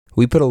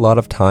We put a lot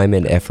of time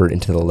and effort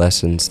into the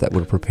lessons that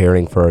we're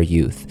preparing for our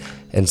youth,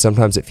 and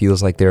sometimes it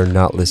feels like they're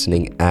not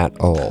listening at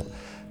all.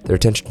 Their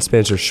attention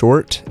spans are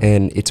short,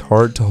 and it's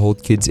hard to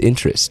hold kids'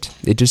 interest.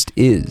 It just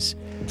is.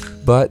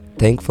 But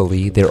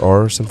thankfully, there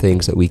are some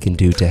things that we can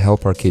do to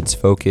help our kids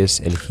focus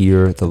and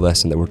hear the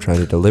lesson that we're trying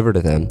to deliver to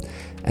them.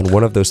 And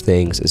one of those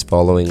things is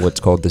following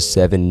what's called the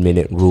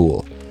 7-minute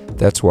rule.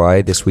 That's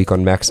why this week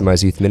on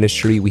Maximize Youth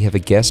Ministry, we have a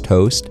guest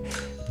host.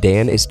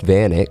 Dan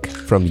Istvanik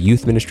from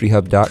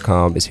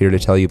youthministryhub.com is here to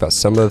tell you about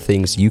some of the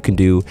things you can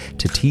do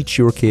to teach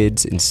your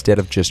kids instead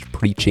of just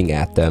preaching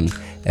at them,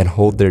 and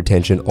hold their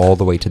attention all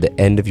the way to the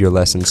end of your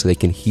lesson so they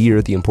can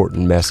hear the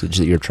important message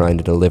that you're trying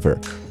to deliver.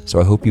 So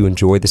I hope you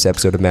enjoy this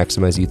episode of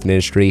Maximize Youth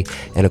Ministry,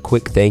 and a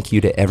quick thank you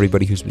to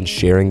everybody who's been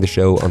sharing the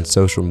show on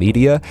social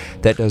media.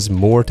 That does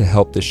more to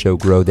help the show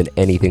grow than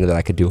anything that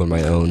I could do on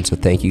my own. So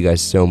thank you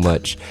guys so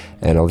much,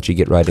 and I'll let you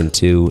get right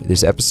into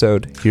this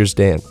episode. Here's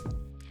Dan.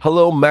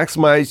 Hello,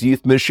 Maximize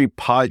Youth Ministry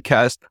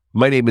podcast.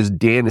 My name is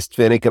Dan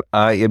Istvanik, and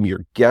I am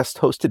your guest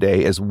host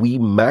today as we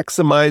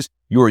maximize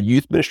your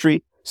youth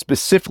ministry,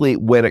 specifically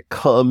when it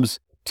comes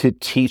to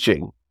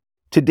teaching.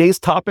 Today's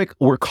topic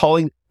we're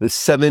calling the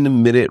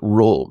 7-minute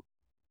rule.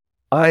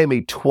 I am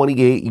a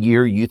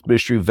 28-year youth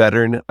ministry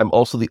veteran. I'm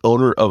also the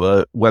owner of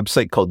a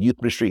website called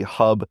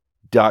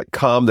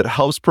youthministryhub.com that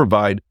helps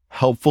provide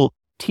helpful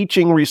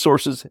teaching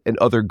resources and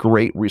other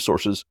great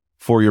resources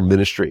for your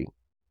ministry.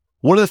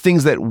 One of the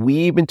things that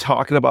we've been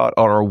talking about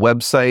on our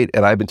website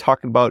and I've been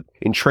talking about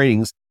in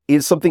trainings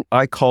is something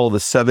I call the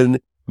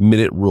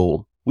 7-minute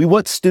rule. We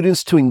want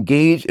students to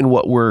engage in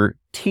what we're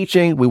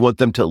teaching. We want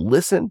them to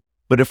listen.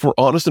 But if we're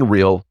honest and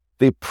real,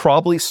 they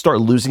probably start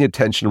losing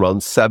attention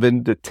around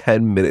 7 to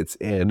 10 minutes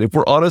in. If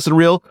we're honest and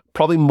real,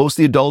 probably most of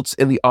the adults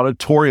in the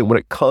auditorium when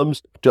it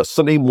comes to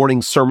Sunday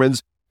morning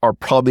sermons are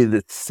probably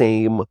the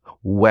same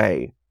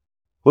way.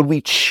 When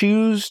we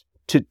choose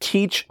to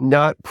teach,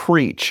 not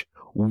preach,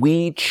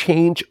 we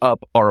change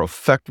up our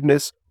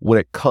effectiveness when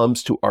it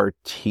comes to our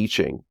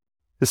teaching.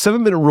 The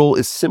 7-minute rule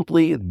is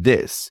simply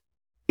this.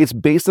 It's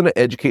based on an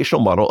educational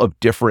model of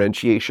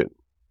differentiation.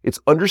 It's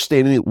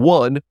understanding that,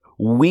 one,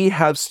 we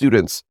have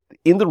students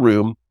in the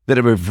room that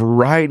have a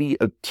variety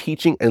of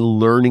teaching and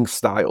learning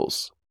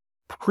styles.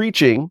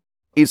 Preaching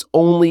is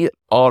only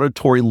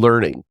auditory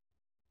learning,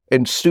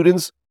 and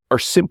students are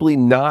simply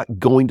not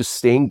going to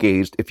stay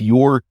engaged if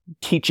you're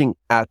teaching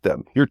at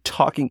them. You're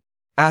talking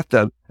at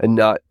them and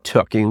not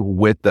talking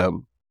with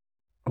them.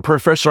 A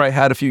professor I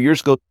had a few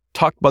years ago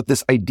talked about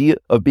this idea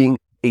of being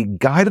a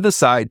guide on the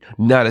side,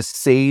 not a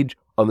sage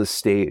on the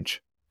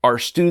stage. Our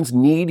students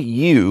need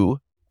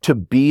you to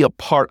be a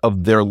part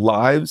of their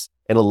lives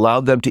and allow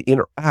them to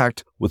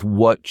interact with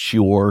what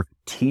you're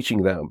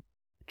teaching them.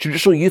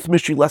 Traditional youth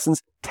ministry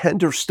lessons tend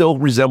to still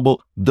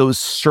resemble those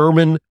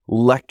sermon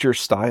lecture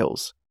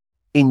styles.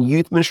 In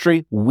youth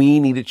ministry, we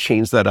need to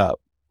change that up.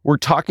 We're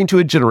talking to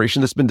a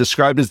generation that's been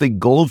described as the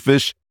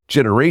goldfish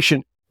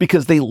generation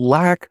because they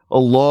lack a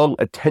long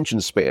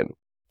attention span.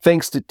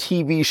 Thanks to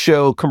TV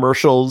show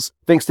commercials,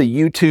 thanks to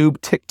YouTube,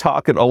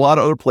 TikTok, and a lot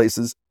of other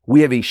places,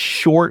 we have a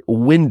short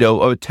window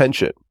of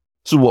attention.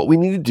 So what we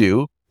need to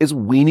do is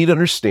we need to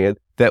understand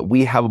that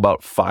we have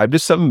about 5 to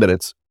 7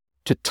 minutes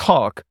to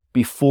talk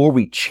before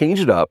we change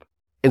it up,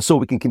 and so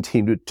we can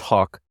continue to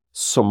talk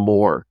some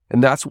more.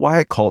 And that's why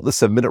I call it the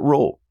 7-minute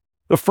rule.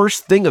 The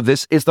first thing of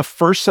this is the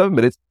first 7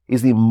 minutes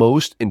is the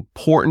most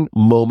important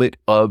moment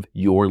of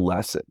your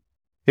lesson.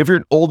 If you're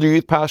an older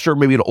youth pastor,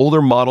 maybe an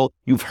older model,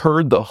 you've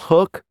heard the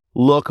hook,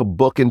 look,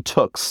 book, and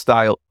took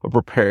style of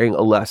preparing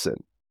a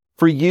lesson.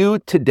 For you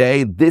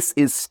today, this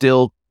is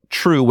still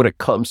true when it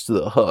comes to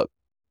the hook.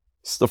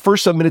 So the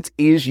first 7 minutes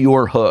is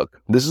your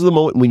hook. This is the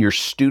moment when your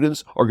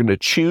students are going to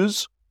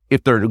choose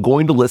if they're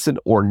going to listen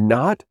or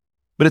not,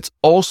 but it's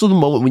also the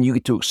moment when you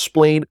get to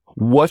explain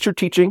what you're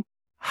teaching,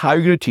 how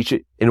you're going to teach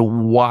it,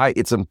 and why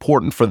it's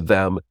important for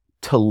them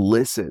to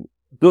listen.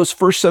 Those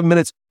first 7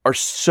 minutes are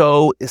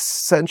so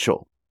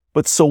essential,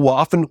 but so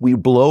often we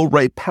blow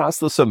right past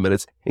those 7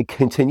 minutes and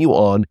continue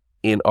on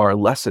in our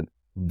lesson.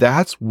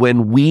 That's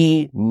when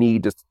we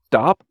need to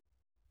stop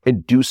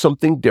and do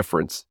something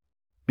different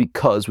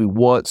because we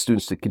want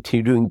students to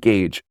continue to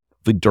engage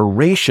the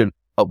duration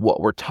of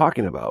what we're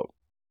talking about.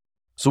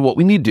 So what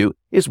we need to do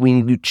is we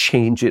need to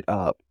change it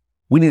up.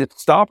 We need to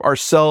stop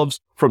ourselves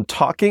from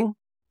talking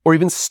or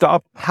even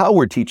stop how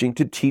we're teaching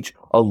to teach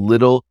a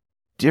little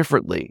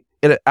differently.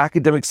 In an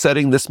academic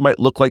setting, this might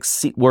look like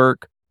seat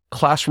work,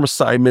 classroom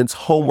assignments,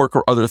 homework,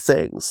 or other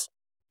things.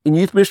 In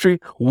youth ministry,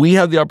 we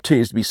have the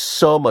opportunities to be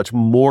so much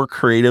more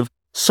creative,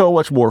 so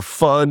much more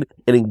fun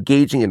and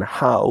engaging in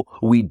how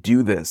we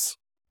do this.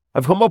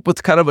 I've come up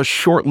with kind of a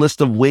short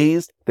list of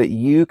ways that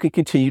you can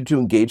continue to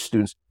engage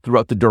students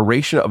throughout the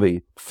duration of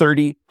a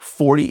 30,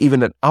 40,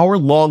 even an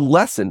hour-long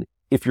lesson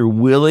if you're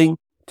willing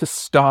to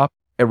stop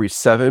every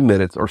 7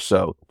 minutes or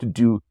so to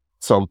do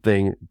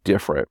something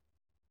different.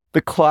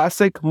 The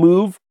classic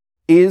move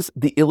is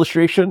the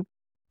illustration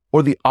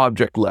or the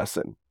object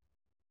lesson.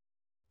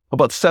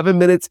 About 7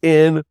 minutes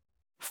in,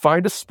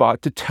 find a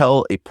spot to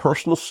tell a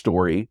personal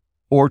story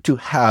or to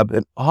have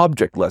an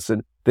object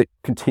lesson that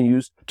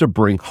continues to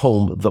bring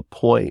home the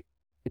point.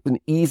 It's an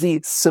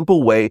easy,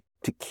 simple way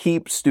to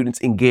keep students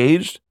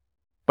engaged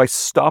by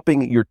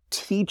stopping your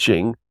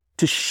teaching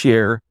to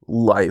share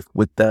life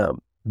with them.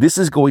 This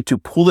is going to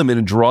pull them in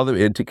and draw them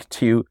in to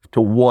continue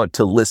to want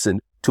to listen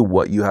to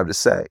what you have to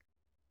say.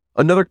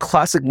 Another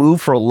classic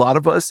move for a lot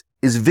of us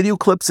is video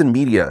clips and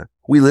media.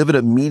 We live in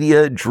a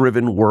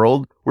media-driven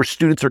world where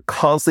students are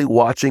constantly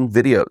watching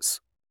videos.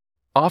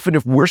 Often,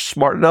 if we're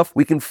smart enough,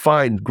 we can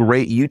find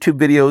great YouTube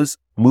videos,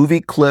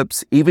 movie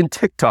clips, even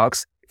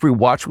TikToks, if we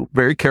watch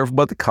very careful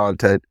about the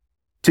content,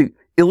 to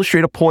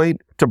illustrate a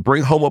point, to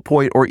bring home a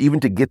point, or even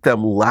to get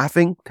them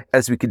laughing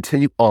as we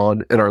continue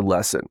on in our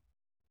lesson.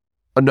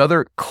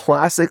 Another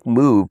classic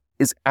move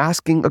is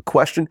asking a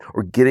question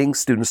or getting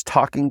students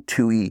talking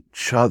to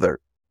each other.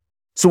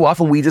 So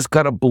often we just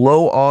gotta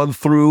blow on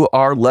through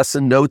our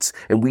lesson notes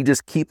and we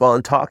just keep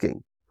on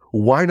talking.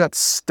 Why not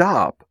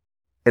stop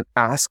and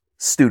ask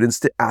students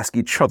to ask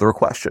each other a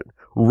question?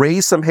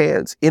 Raise some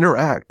hands,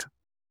 interact.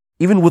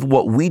 Even with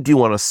what we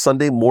do on a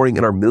Sunday morning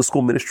in our middle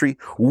school ministry,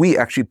 we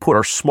actually put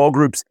our small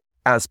groups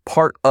as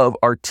part of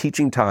our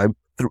teaching time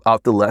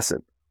throughout the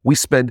lesson. We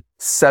spend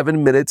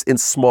 7 minutes in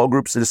small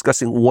groups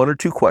discussing 1 or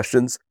 2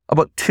 questions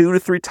about 2 to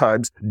 3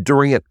 times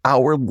during an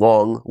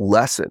hour-long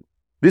lesson.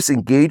 This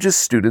engages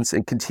students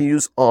and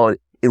continues on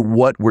in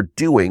what we're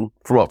doing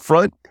from up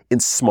front in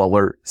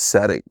smaller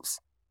settings.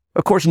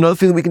 Of course, another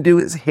thing that we can do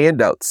is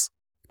handouts.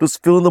 Those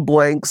fill in the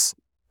blanks,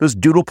 those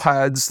doodle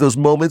pads, those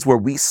moments where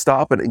we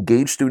stop and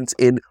engage students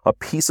in a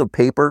piece of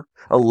paper,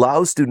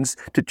 allow students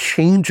to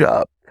change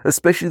up,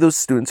 especially those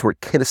students who are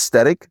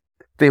kinesthetic.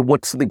 They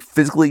want something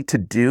physically to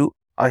do.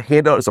 A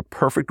handout is a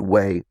perfect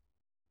way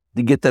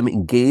to get them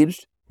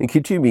engaged and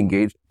continue to be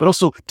engaged, but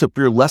also for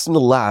your lesson to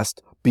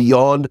last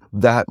beyond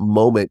that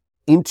moment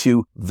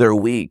into their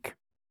week.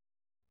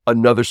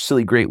 Another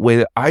silly great way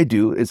that I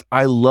do is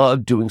I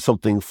love doing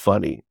something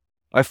funny.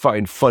 I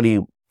find funny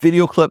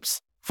video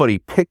clips, funny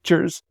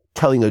pictures,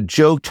 telling a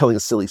joke, telling a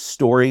silly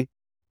story.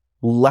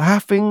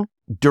 Laughing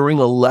during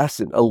a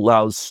lesson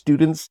allows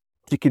students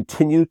to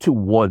continue to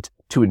want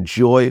to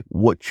enjoy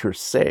what you're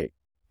saying.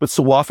 But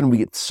so often we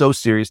get so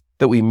serious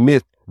that we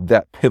miss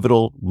that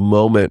pivotal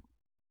moment.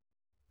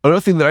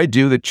 Another thing that I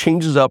do that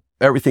changes up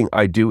everything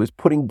I do is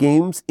putting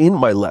games in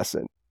my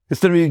lesson.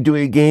 Instead of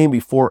doing a game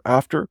before or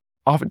after,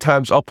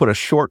 oftentimes I'll put a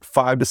short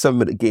 5 to 7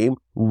 minute game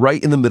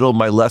right in the middle of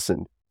my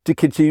lesson to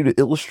continue to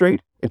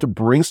illustrate and to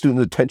bring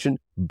students' attention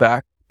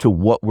back to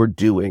what we're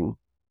doing.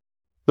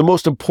 The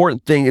most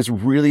important thing is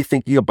really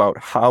thinking about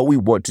how we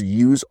want to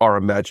use our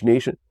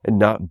imagination and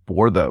not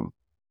bore them.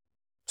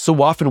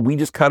 So often we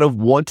just kind of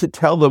want to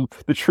tell them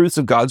the truths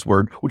of God's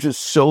word, which is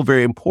so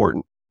very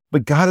important.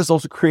 But God has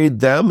also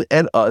created them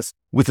and us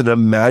with an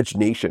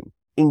imagination.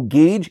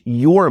 Engage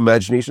your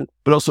imagination,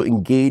 but also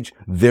engage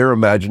their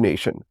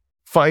imagination.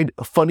 Find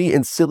funny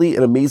and silly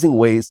and amazing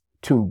ways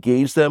to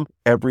engage them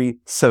every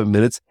 7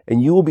 minutes,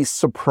 and you will be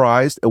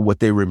surprised at what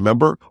they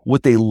remember,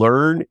 what they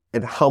learn,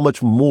 and how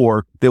much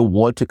more they'll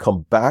want to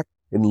come back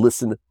and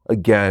listen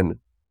again.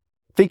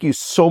 Thank you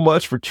so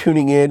much for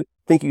tuning in.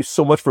 Thank you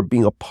so much for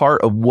being a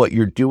part of what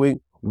you're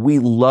doing. We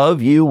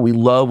love you. We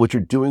love what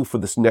you're doing for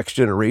this next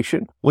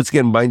generation. Once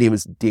again, my name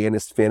is Dan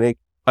Istvanik.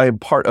 I am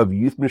part of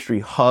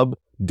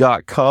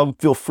youthministryhub.com.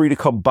 Feel free to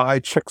come by,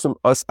 check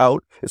us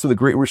out. It's some of the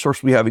great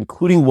resources we have,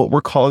 including what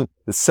we're calling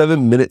the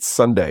 7-Minute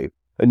Sunday,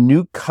 a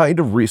new kind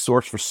of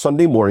resource for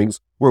Sunday mornings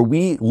where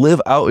we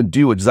live out and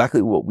do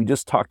exactly what we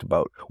just talked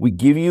about. We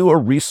give you a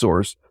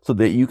resource so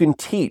that you can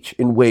teach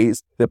in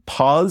ways that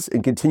pause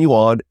and continue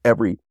on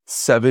every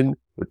 7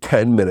 or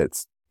 10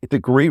 minutes. It's a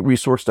great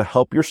resource to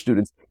help your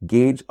students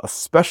engage,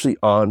 especially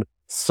on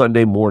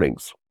Sunday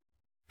mornings.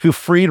 Feel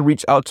free to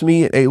reach out to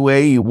me in any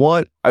way you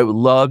want. I would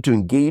love to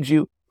engage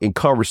you in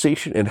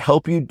conversation and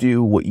help you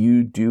do what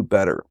you do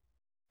better.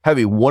 Have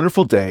a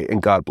wonderful day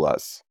and God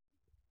bless.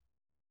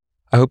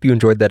 I hope you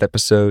enjoyed that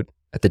episode.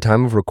 At the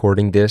time of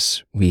recording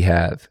this, we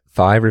have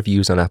 5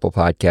 reviews on Apple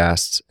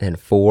Podcasts and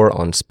 4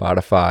 on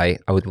Spotify.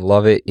 I would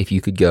love it if you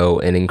could go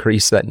and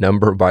increase that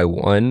number by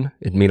 1.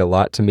 It'd mean a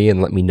lot to me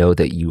and let me know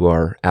that you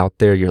are out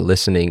there, you're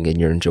listening, and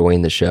you're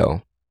enjoying the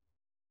show.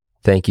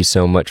 Thank you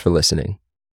so much for listening.